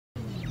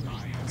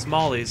It's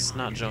mollies,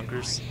 not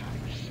junkers.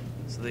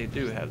 So they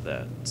do have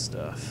that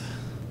stuff.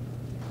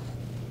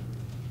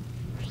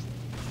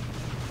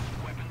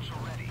 Weapons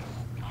are ready.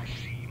 I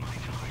see my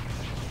target.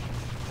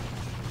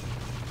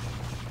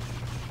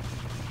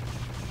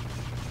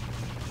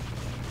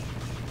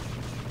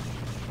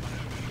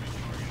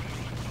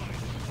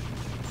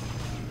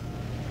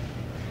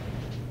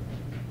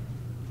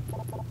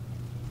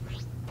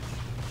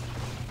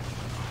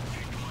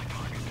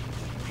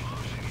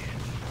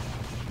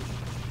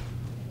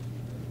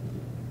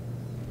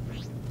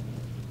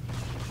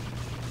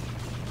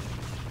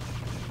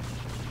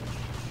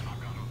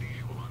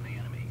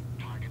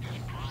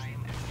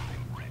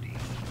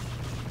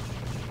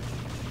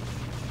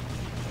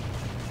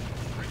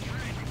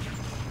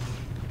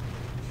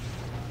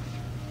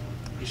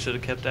 You should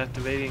have kept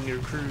activating your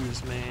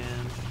cruise,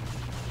 man.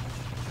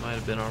 Might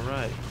have been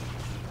alright.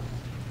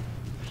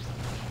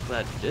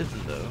 Glad you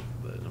didn't, though,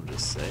 but I'm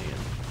just saying.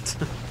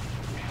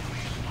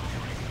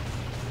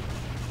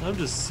 I'm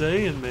just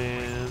saying,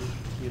 man,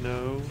 you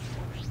know.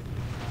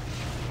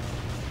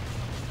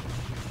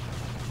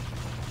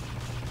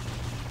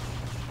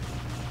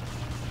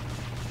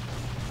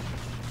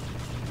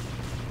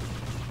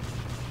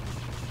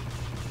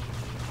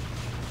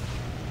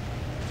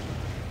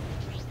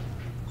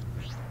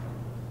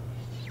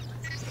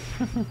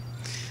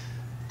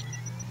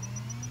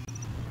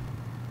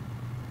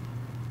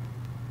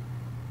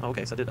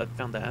 Okay, so I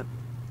found that.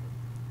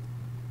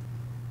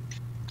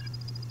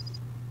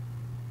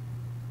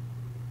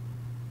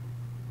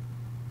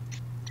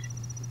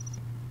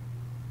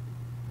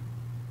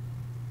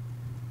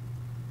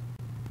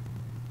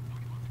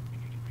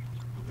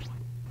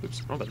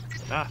 Oops, wrong button.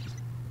 Ah.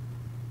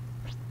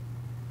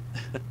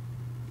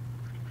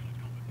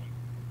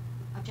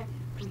 Objective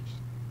reached.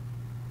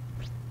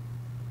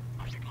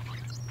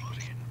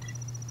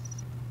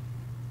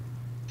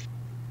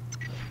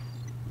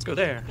 Let's go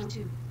there. Go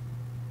to.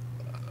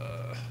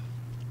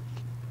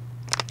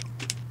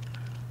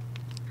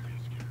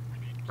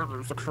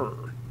 Murders occur.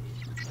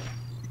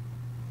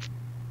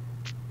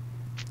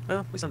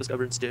 Well, at least I'm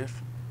discovering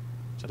stuff.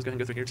 Should I just go ahead and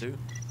go through here too?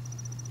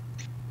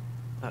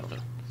 I don't know.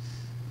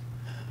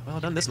 Well,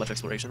 I've done this much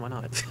exploration, why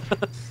not?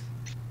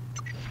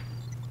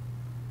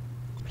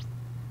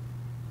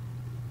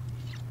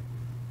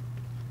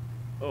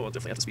 Oh, I'll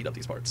definitely have to speed up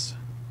these parts.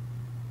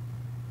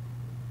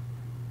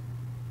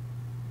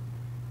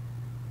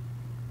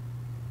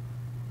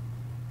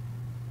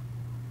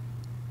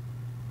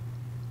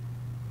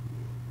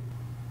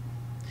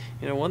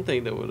 You know, one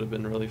thing that would have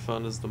been really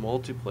fun is the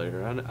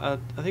multiplayer. I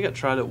think I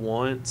tried it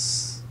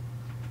once.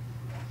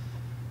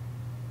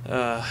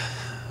 Gosh,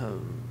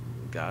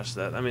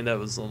 that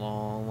was a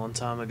long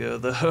time ago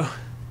though.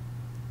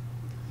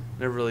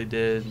 Never really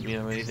did, you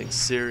know, anything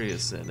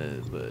serious in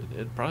it, but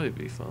it'd probably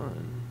be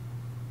fun.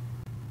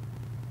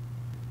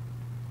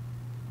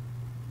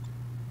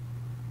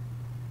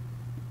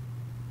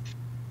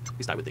 At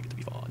least I would think it to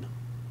be fun.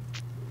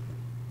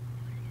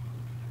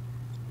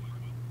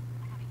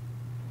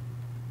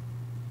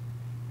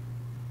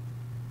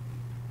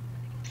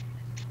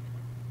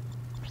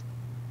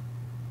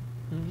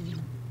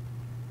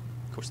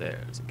 Of course,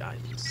 there's a guy. I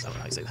don't know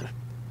how you say that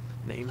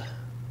name.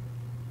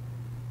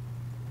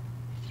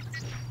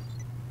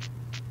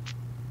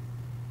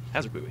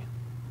 Hazard buoy.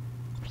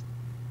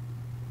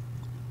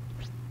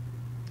 So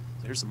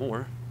here's some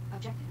more.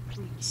 Objective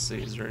reached. Let's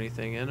see, is there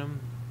anything in them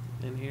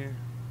in here?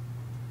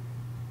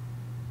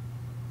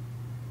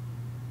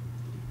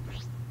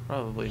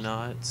 Probably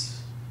not.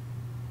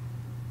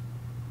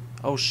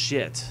 Oh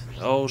shit!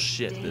 Oh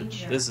shit!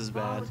 This is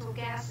bad. Volatile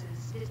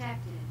gases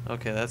detected.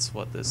 Okay, that's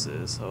what this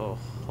is. Oh,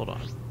 hold on.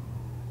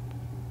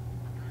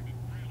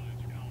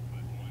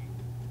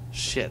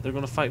 Shit, they're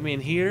gonna fight me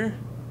in here?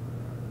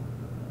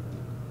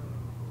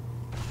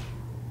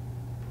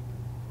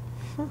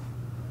 Huh.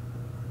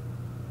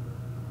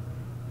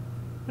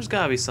 There's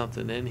gotta be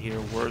something in here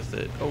worth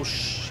it. Oh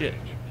shit.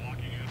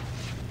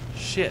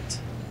 Shit.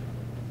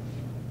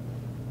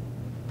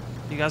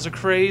 You guys are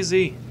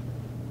crazy.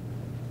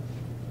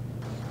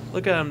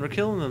 Look at them, they're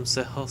killing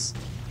themselves.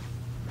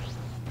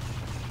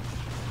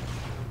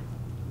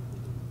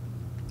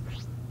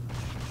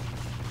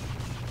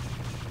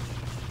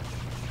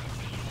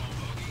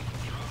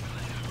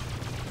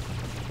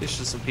 It's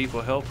just some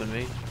people helping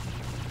me.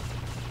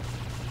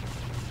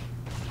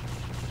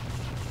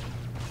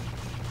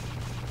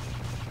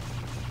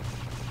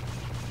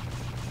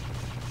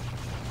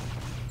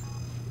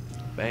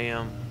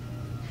 Bam.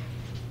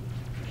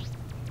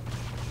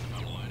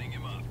 I'm lining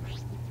him up.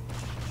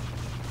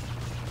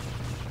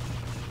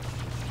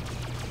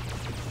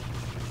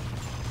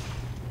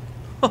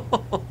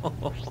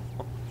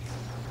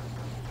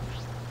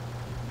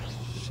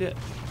 Shit.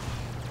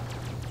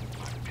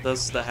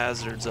 Those are the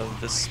hazards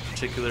of this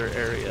particular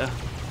area.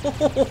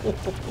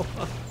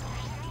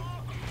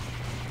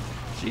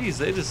 Jeez,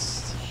 they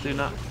just do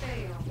not.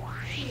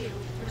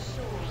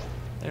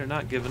 They're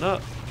not giving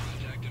up.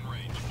 Contact in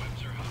range.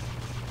 Webs are hot.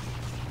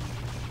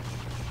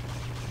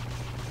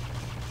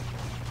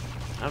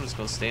 I'm just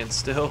gonna stand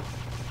still. I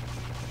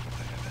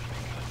have enemy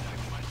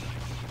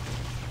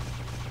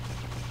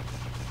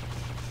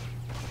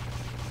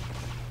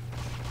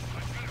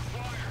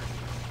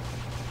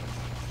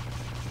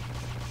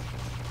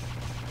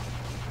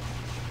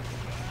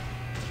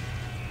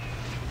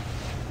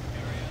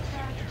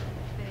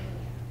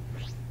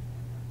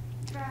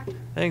Tracker.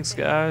 Thanks,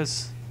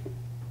 guys.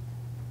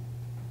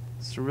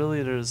 So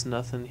really, there's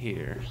nothing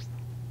here.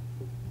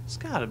 It's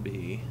gotta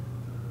be.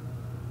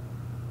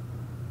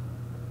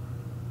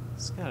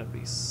 It's gotta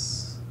be.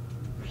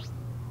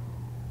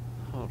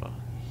 Hold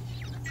on.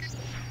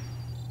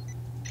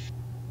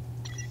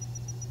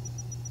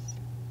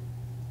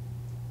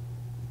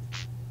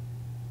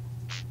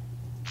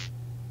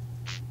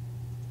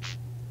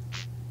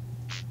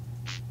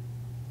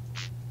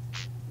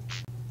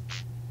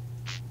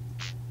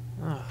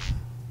 Ugh.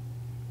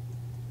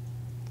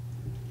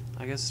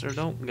 I guess there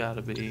don't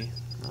gotta be.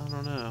 I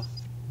don't know.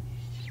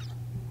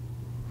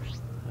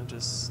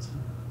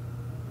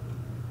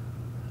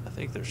 I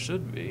think there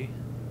should be.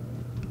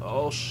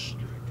 Oh,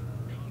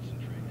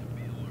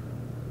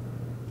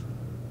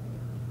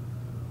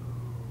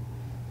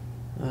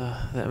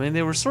 I mean,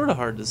 they were sort of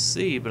hard to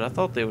see, but I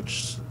thought they would.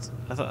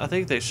 I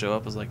think they show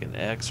up as like an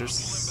X or.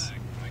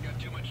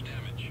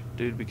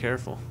 Dude, be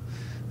careful.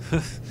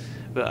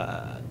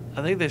 But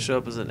I think they show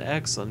up as an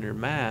X on your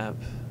map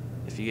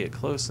if you get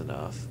close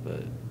enough.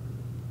 But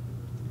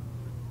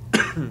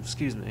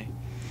excuse me,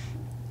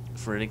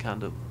 for any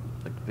kind of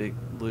like big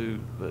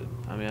loot. But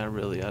I mean,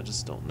 I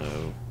just don't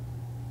know.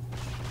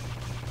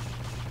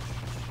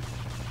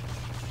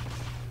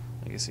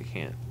 I guess you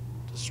can't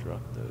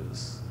destruct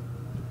those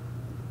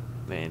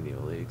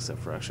manually, except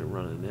for actually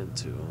running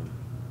into them.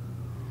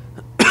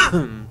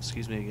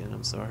 Excuse me again,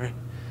 I'm sorry.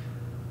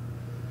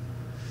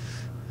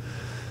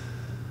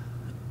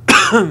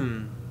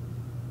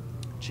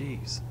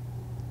 Jeez.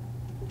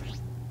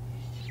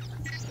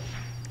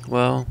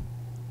 Well,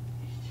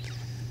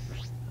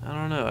 I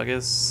don't know. I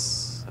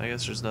guess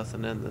there's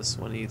nothing in this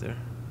one either.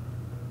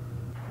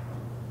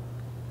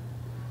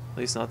 At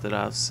least not that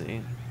I've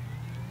seen.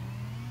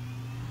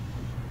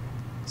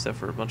 Except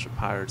for a bunch of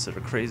pirates that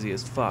are crazy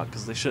as fuck,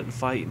 because they shouldn't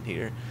fight in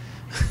here.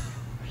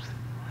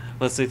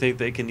 Unless they think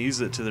they can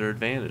use it to their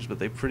advantage, but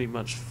they pretty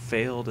much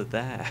failed at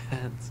that.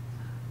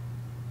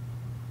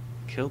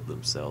 Killed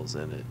themselves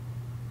in it.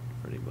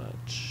 Pretty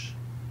much.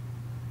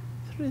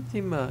 Pretty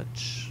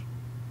much.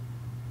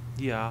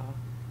 Yeah.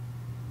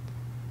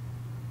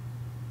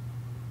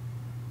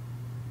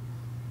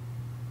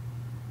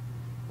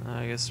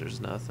 I guess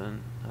there's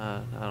nothing.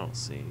 I don't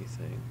see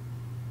anything.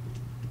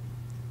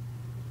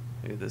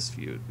 Maybe this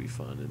view would be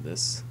fun in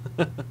this.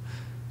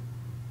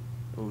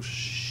 Oh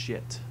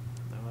shit.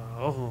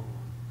 Oh.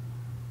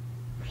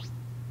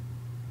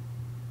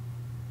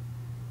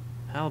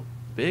 How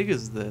big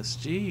is this?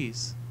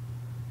 Jeez.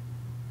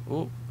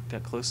 Oh,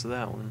 got close to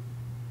that one.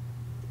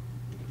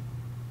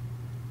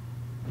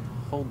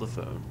 Hold the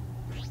phone.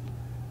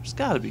 There's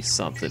gotta be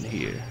something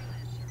here.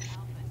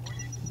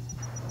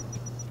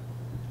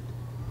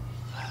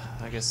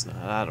 I guess not.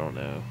 I don't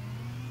know.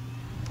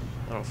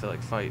 I don't feel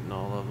like fighting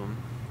all of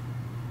them.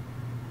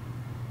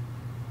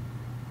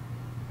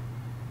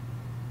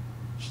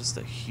 It's just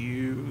a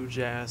huge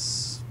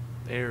ass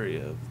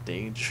area of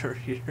danger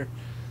here.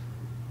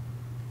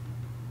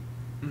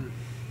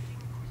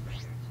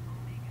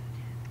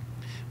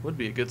 Would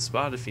be a good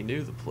spot if you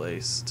knew the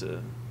place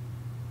to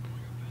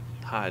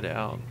hide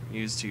out,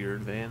 use to your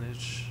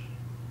advantage.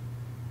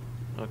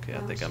 Okay, I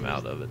think I'm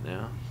out of it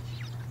now.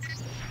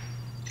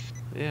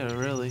 Yeah,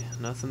 really,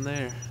 nothing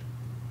there.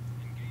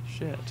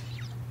 Shit.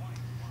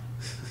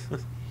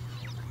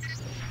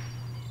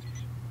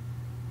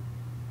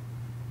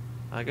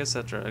 I guess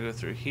after I go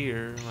through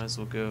here, might as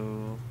well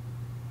go.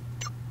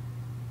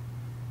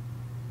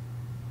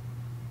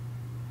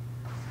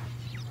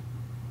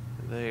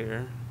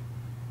 There.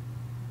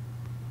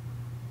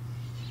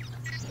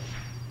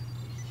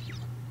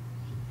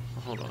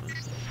 Hold on.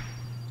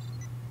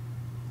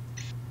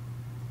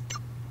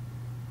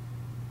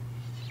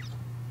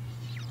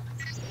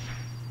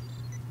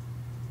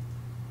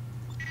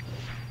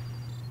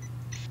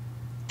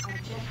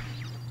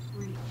 Objective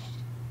reached.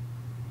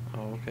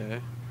 Oh,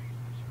 okay.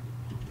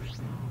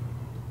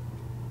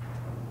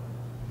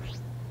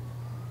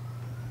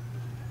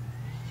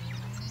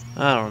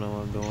 I don't know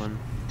what I'm doing.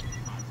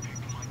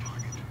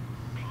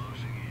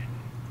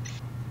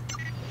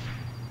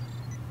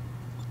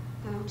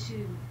 Go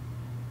to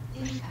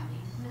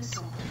incoming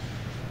missile.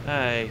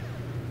 Hey.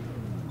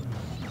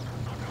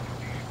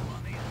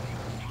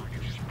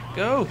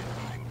 Go.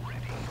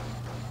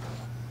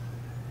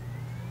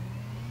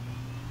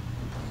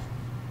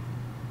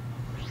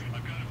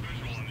 I've got a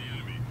visual on the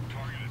enemy.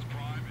 Target is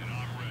prime and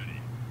I'm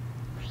ready.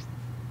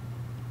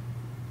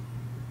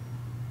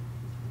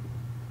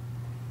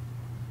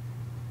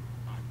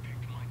 I've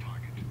picked my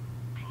target.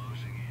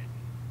 Closing in.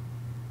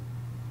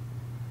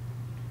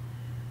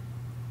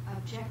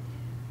 Objective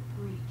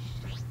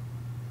reached.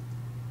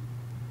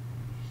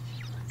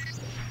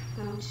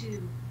 Go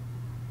to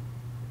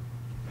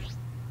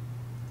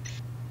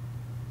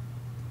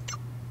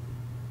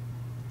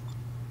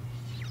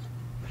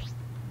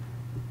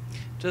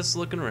Just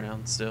looking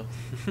around still.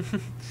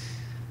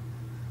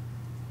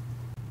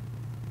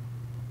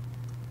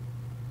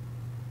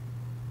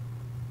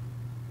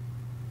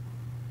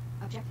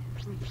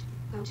 objective reached.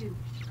 Go to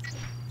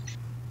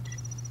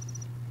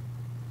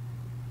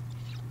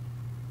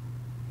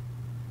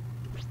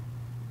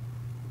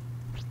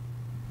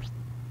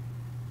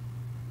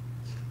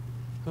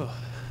Oh.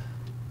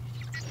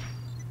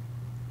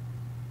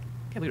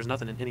 Can't believe there's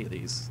nothing in any of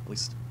these. At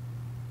least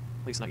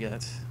not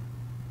yet.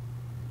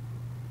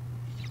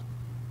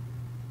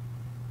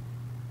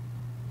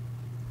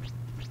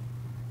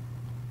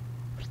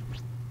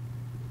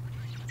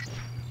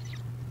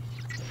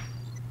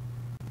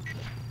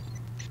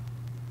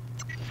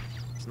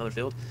 There's another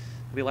field.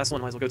 It'll be the last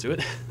one. Might as well go to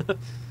it.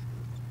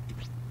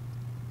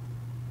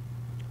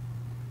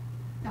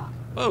 Dock.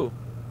 Oh!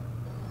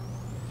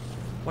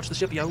 Watch the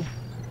ship, yo.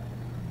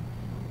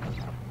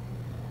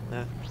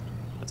 Nah,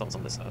 that's all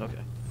on this side.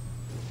 Okay.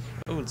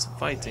 Oh, and some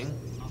fighting.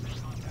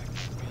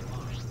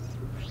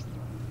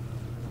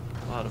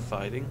 A lot of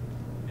fighting.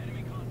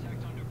 Enemy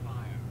contact under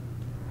fire.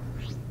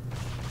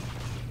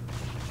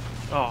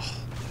 Oh.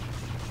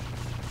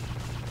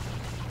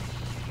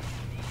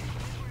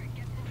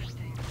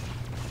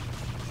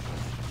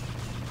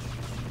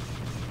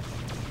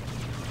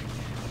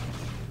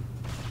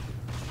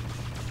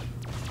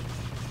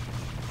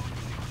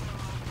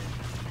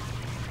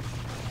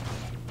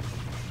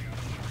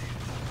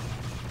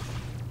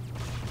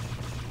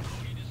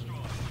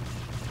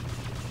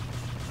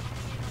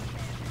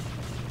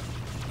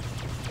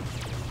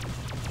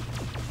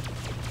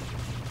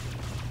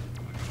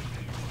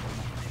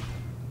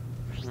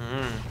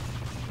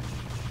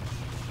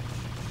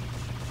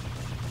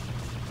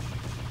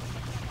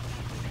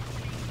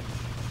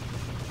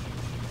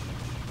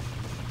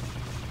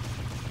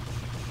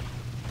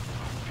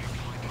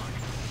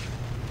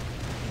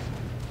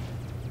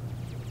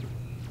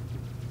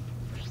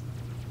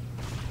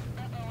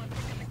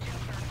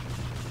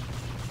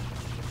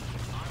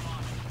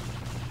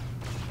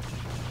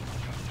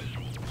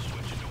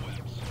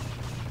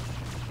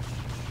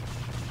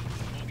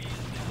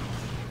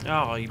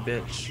 Oh, you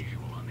bitch.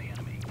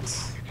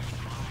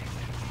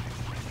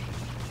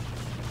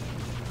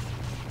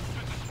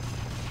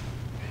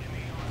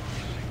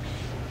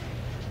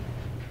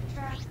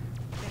 Track.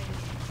 Ready.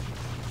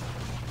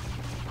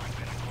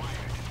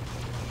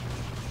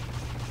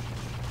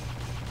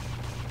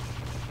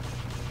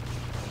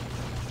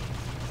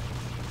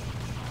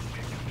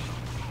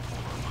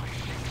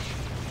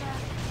 Track.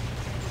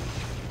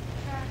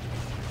 Track.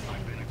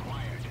 Ready.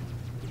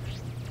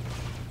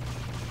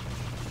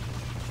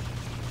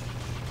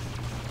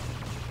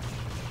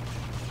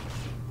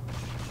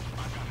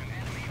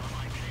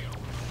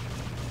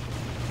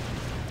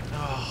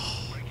 Oh.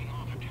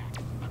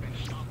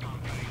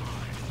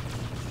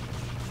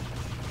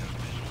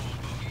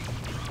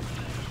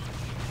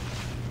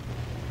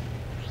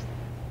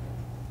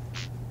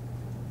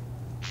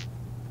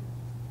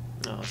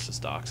 Oh, it's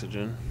just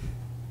oxygen.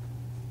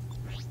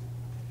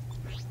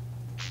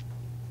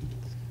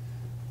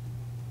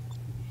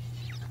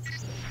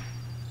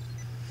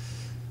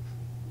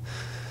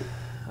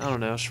 I don't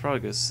know, I should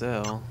probably go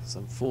sell, 'cause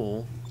I'm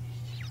full.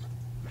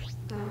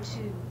 Go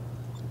to.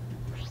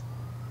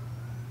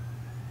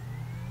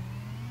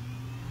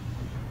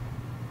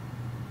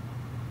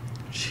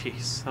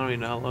 Jeez, I don't even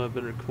know how long I've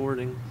been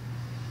recording.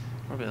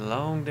 Probably a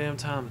long damn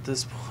time at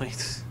this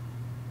point.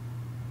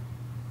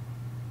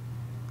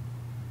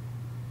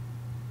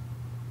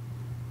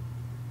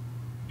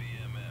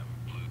 BMM,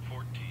 Blue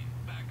 14,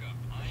 back up.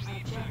 I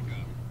need Objective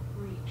backup.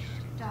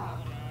 reached. Dock.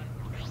 Hold on,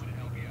 we're going to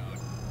help you out.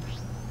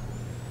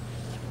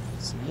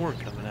 Some more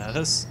coming at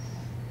us.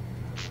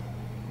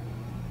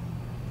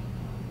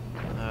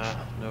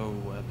 No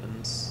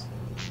weapons.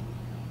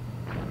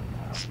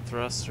 Some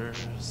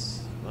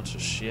thrusters. Bunch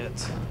of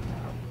shit.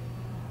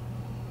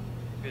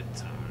 Good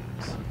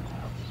times.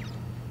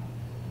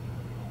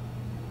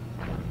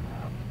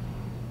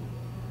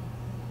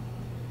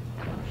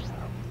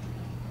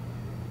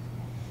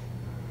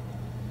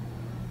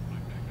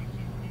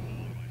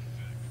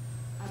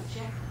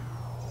 Objective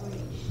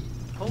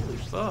reached. Holy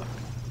fuck.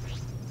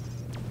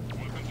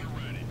 Weapons are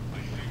ready. I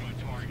see my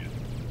target.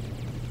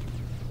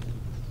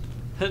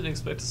 I didn't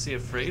expect to see a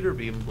freighter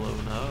being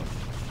blown up.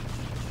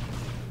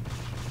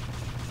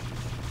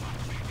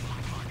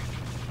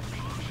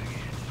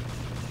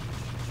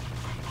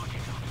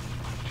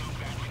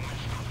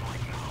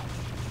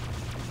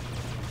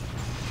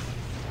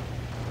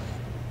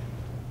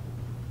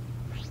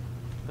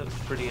 That was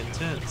pretty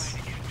intense.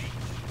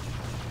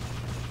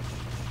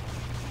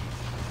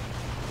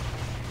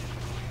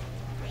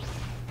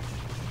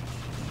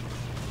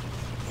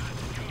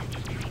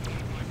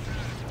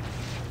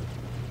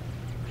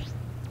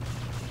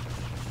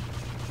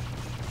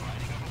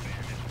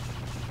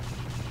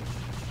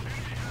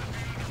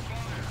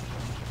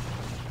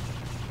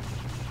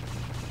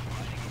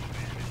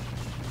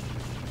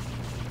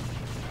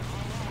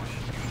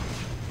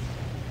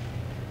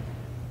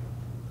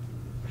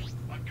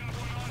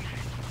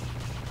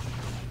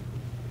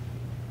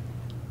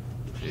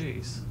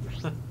 Jeez.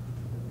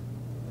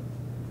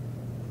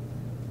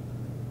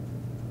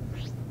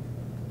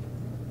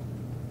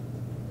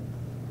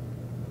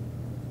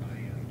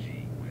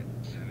 IMG with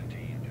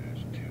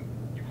 17-2.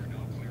 You are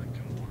now cleared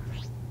to move.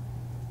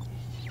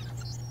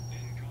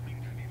 Incoming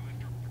heavy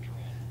lifter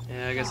patrol.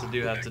 Yeah, I guess I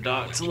do have to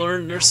dock to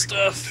learn their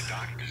stuff. To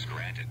dock is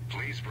granted.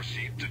 Please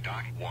proceed to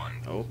dock 1.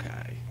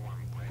 Okay.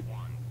 Form grade 1.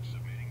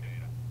 Submitting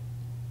data.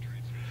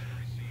 Transmission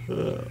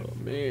received. Oh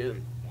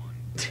man.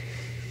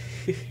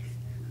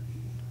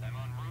 I'm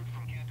en route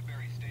from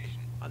Canterbury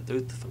Station. I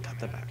do the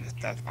forgot about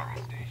that.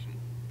 Station.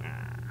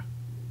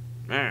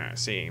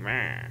 See,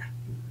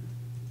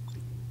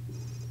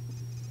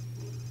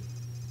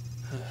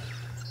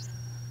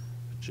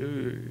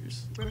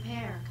 Jeez.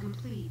 Repair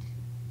complete.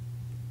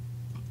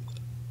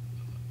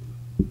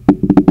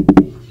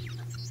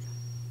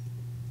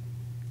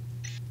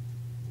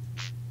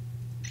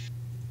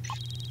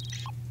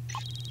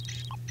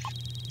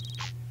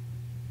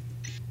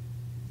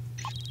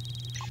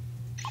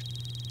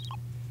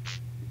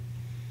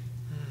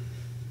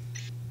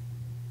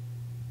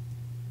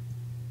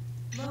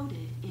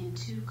 Loaded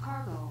into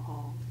cargo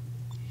hold.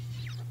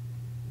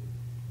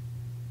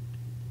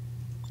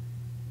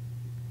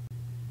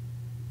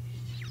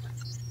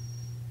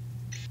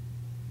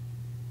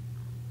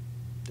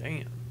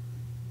 Damn.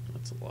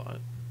 That's a lot.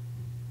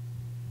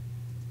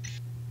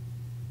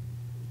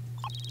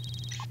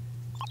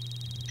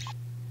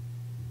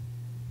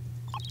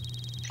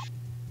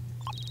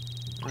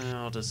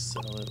 I'll just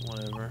sell it,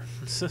 whatever.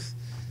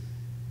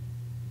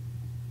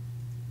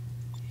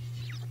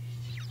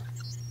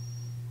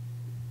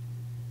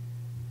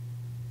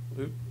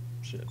 Oop,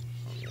 shit,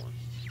 wrong one.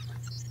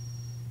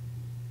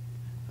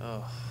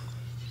 Oh.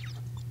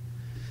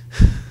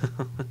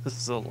 This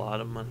is a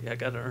lot of money I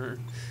gotta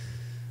earn.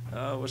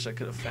 I wish I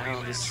could have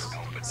found just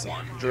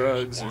some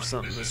drugs or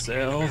something to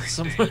sell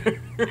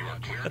somewhere. You are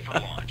cleared for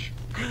launch.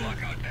 Good luck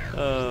out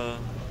there.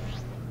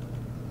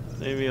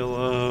 Leave me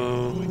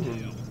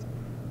alone.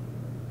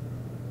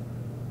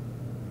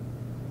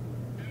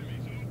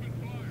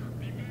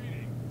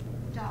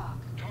 Dock.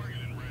 Target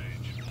in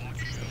range.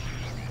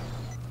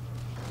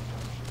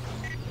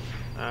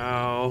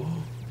 Ow.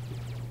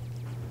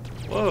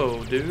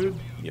 Whoa, dude.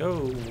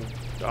 Yo,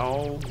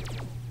 dog.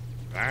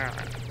 Ah.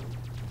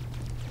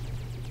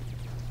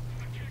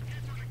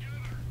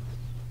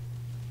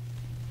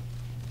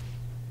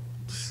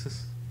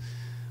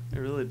 They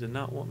really did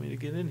not want me to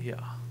get in here.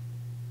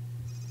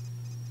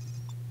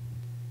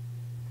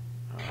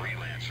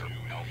 Freelancer,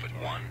 Alpha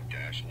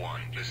 1-1.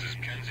 This is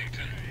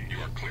Kensington. You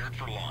are cleared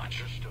for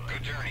launch.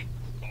 Good journey.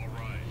 All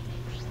right.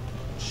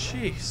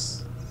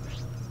 Jeez.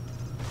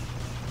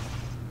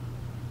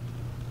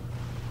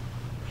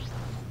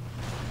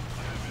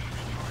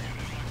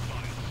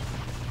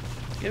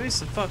 Give me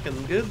some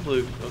fucking good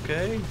loot,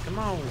 okay? Come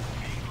on.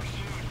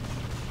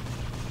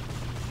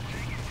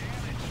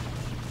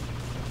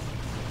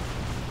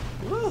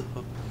 Woo.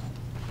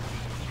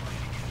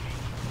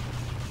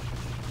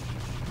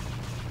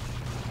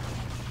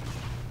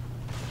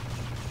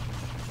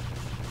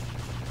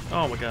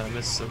 Oh my god, I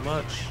missed so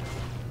much.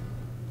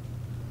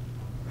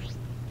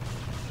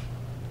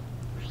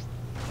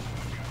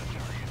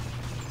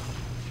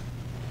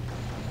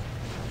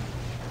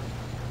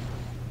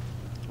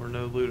 Or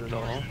no loot at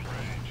all.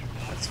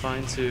 That's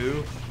fine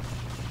too.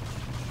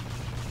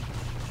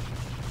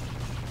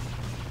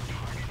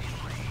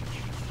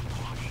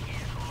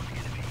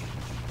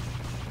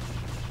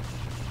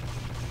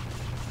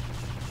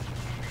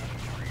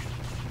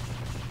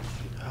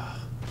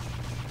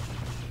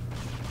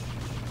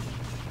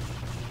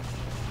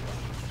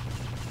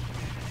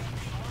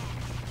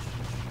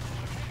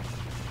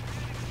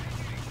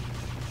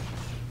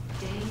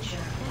 Danger.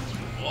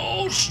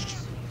 Oh shit.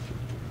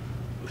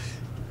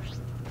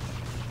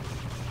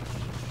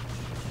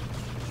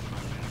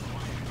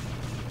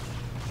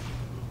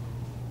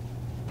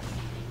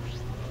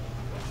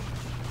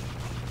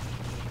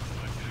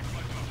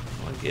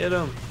 Get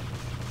him.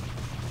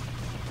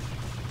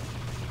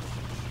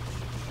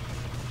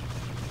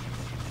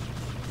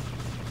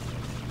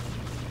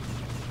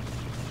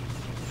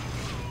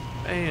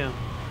 Bam.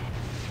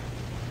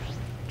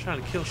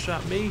 Trying to kill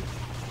shot me.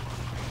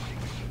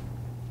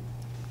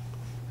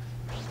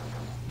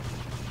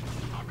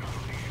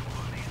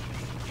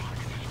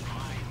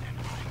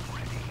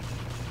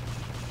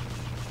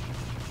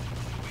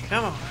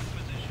 Come on.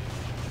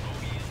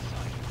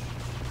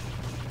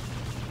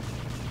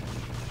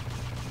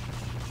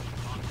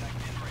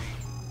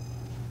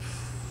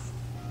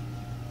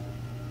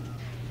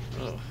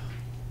 Ugh.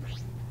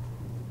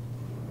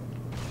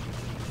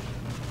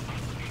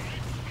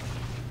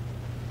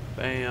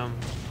 Bam.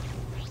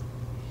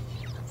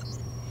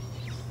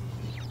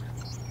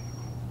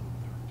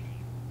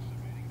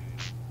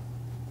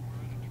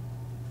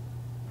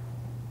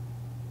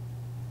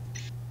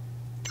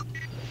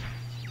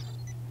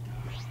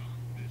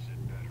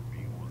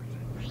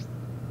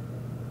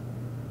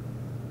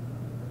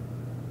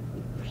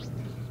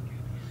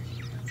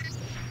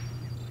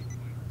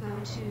 Go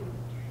to.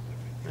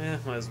 Eh,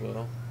 might as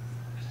well.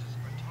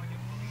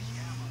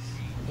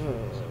 We're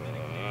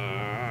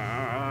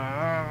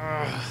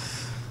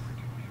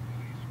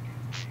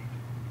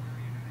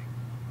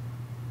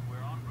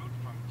en route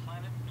from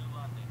Planet New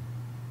London.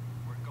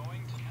 We're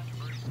going to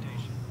Canterbury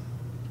Station.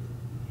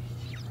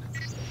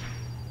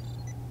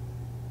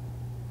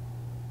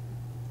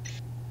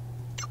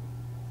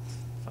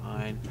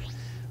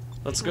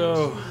 Let's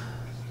go.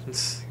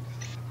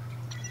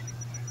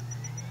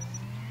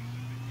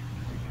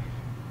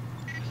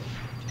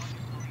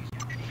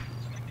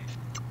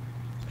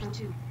 Go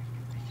to.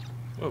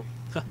 Whoa.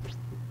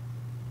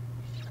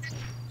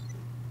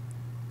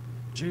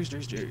 Jeez.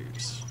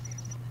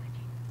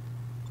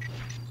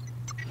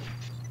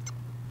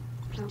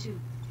 Go to.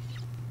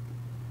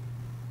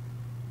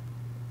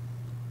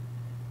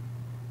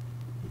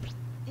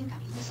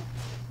 Incoming missile.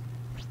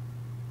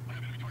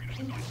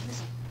 Incoming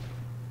missile.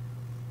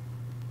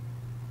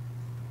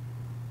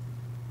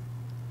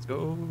 Let's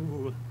go.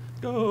 Let's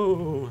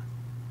go.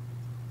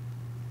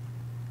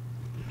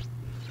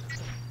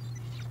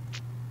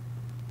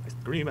 I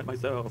scream at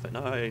myself at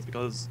night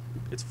because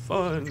it's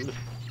fun.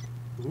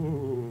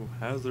 Ooh,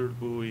 hazard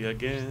buoy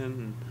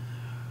again.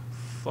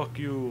 Fuck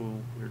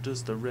you. You're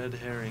just a red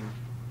herring.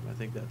 I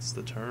think that's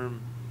the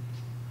term.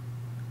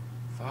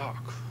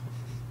 Fuck.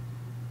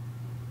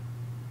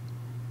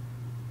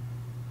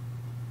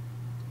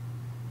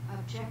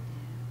 Objective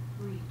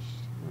reached.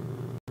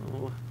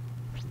 Oh.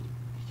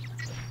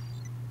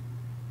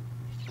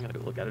 I gotta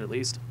go look at it at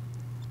least.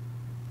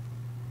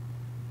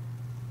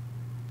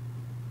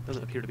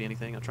 Doesn't appear to be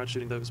anything. I've tried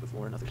shooting those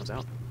before, nothing comes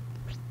out.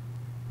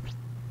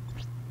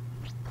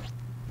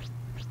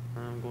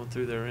 I'm going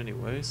through there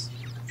anyways.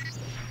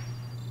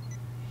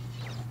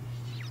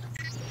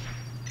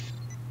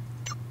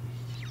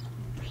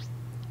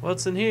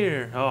 What's in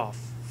here? Oh,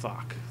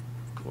 fuck.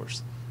 Of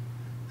course.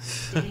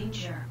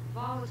 Danger.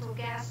 Volatile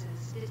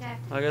gases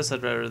detected. I guess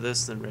I'd rather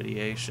this than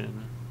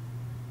radiation.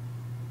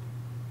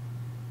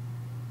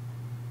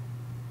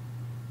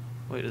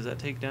 Wait, does that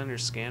take down your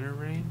scanner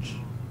range?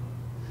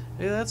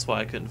 Maybe that's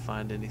why I couldn't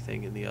find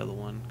anything in the other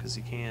one, because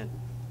you can't...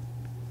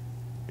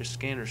 Your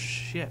scanner's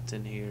shit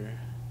in here.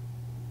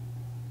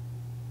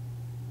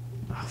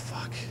 Oh,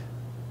 fuck.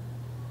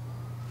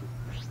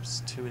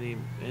 There's too many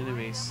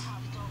enemies.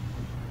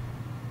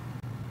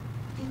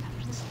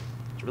 Incoming missile.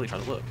 I should really try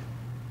to look.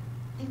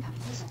 Incoming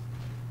missile.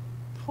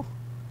 Oh.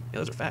 Yeah,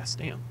 those are fast,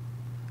 damn.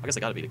 I guess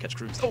they gotta be to catch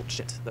crews. Oh,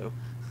 shit, though.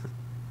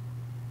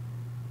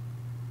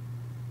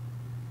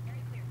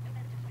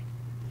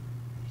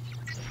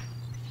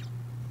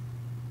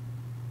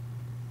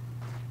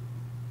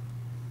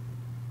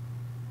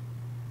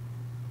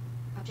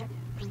 Objective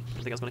reached.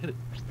 I think I was gonna hit it.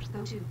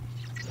 Go to.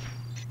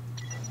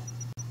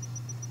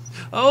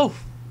 Oh!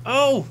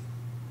 Oh!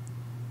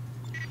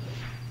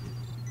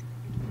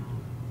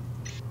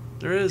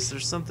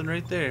 There's something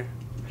right there.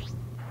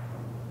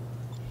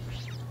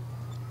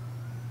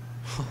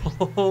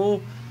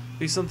 Oh,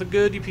 be something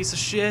good, you piece of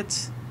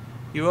shit.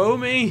 You owe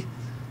me.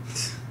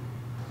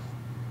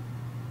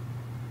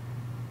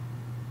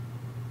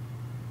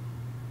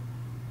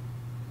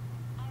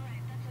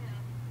 Alright, that's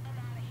enough. I'm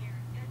out of here.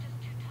 They're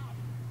just too tough.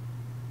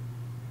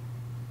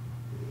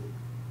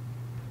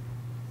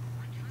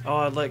 Oh,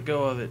 I'd let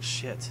go of it.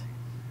 Shit.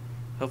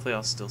 Hopefully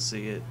I'll still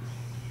see it.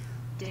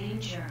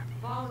 Danger.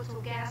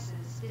 Volatile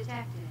gases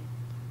detected.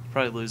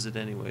 Probably lose it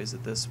anyways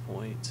at this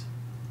point.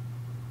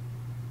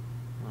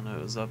 I know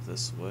it was up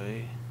this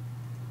way.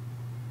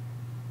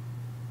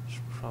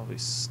 Should probably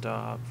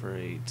stop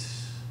right.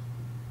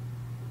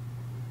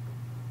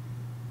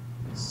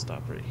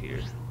 Stop right here.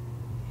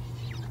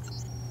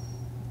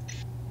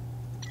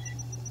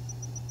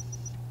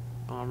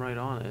 Oh, I'm right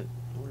on it.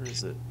 Where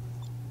is it?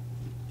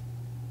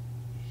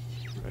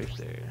 Right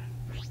there.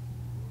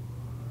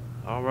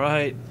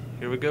 Alright,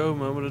 here we go,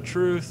 moment of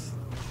truth.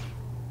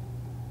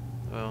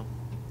 Well,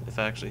 if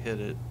I actually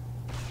hit it.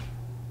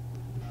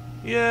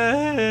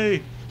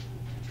 Yay!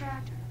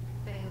 Tractor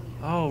failure.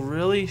 Oh,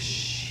 really?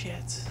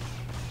 Shit.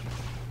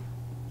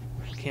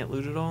 Can't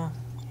loot it all?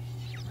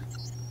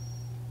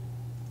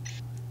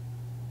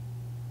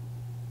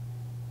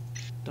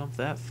 Dump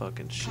that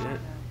fucking shit. Cargo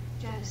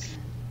jettison.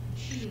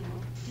 Shield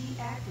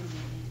deactivated.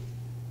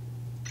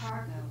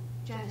 Cargo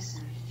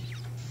jettison.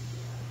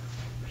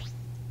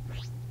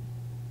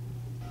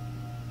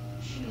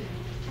 Shield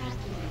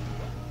activated.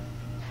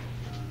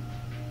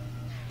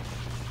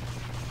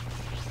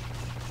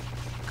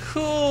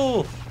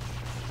 Cool!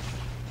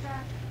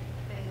 Tractor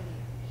failure.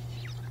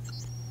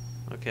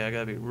 Okay, I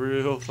gotta be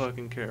real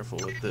fucking careful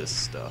with this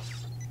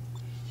stuff.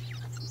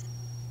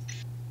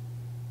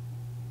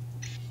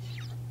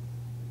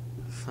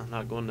 I'm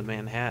not going to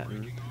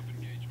Manhattan.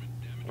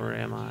 Or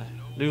am I?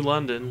 New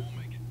London.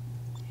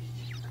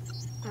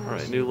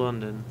 Alright, New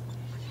London.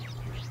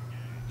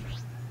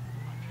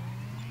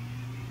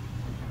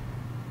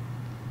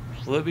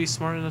 Will it be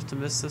smart enough to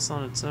miss this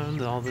on its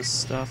own, all this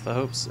stuff? I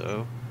hope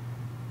so.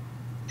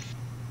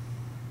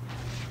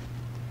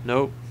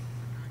 Nope.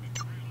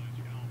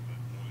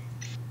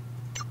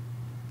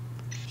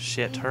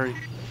 Shit, hurry.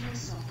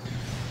 Missile.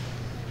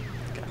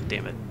 God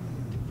damn it.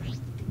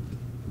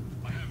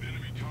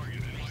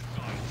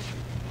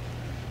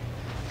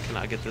 Can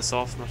I get this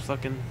off my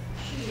fucking...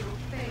 Shield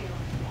failed.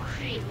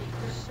 Shield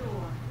restored.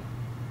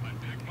 I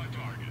picked my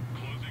target.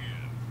 Closing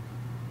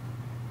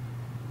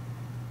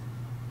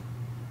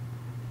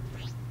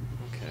in.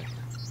 Okay.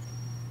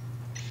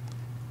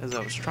 As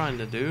I was trying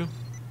to do.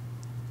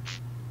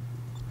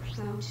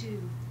 Go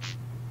to.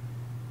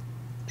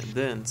 And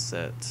then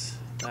set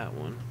that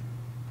one.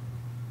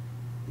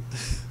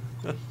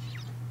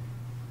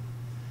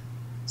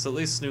 So at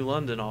least New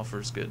London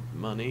offers good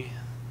money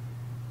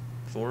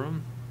for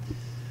them.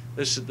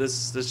 This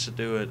should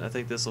do it. I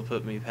think this will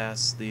put me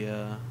past the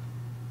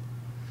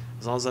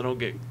as long as I don't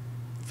get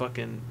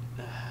fucking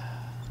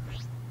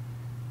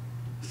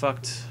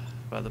fucked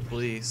by the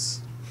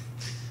police.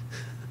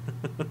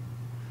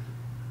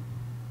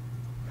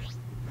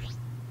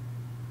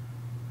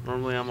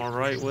 Normally I'm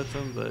alright with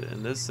them, but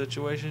in this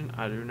situation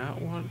I do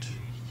not want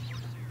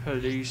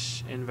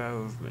police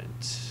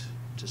involvement,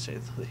 to say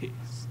the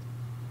least.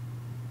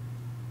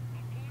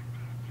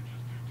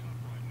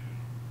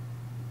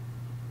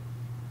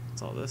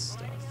 What's all this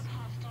stuff?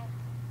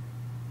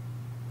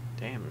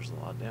 Damn, there's a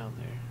lot down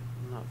there.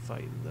 I'm not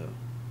fighting though.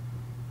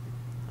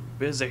 I'm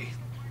busy.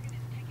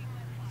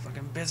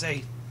 Fucking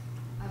busy.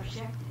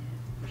 Objective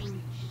reached.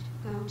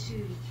 Go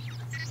to.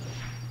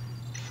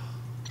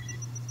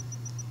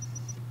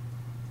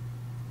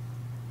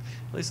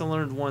 At least I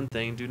learned one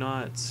thing. Do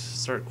not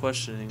start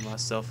questioning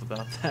myself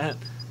about that.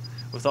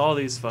 With all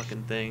these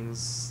fucking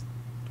things,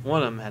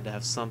 one of them had to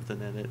have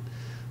something in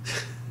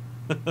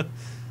it.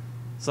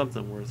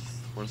 Something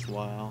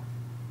worthwhile.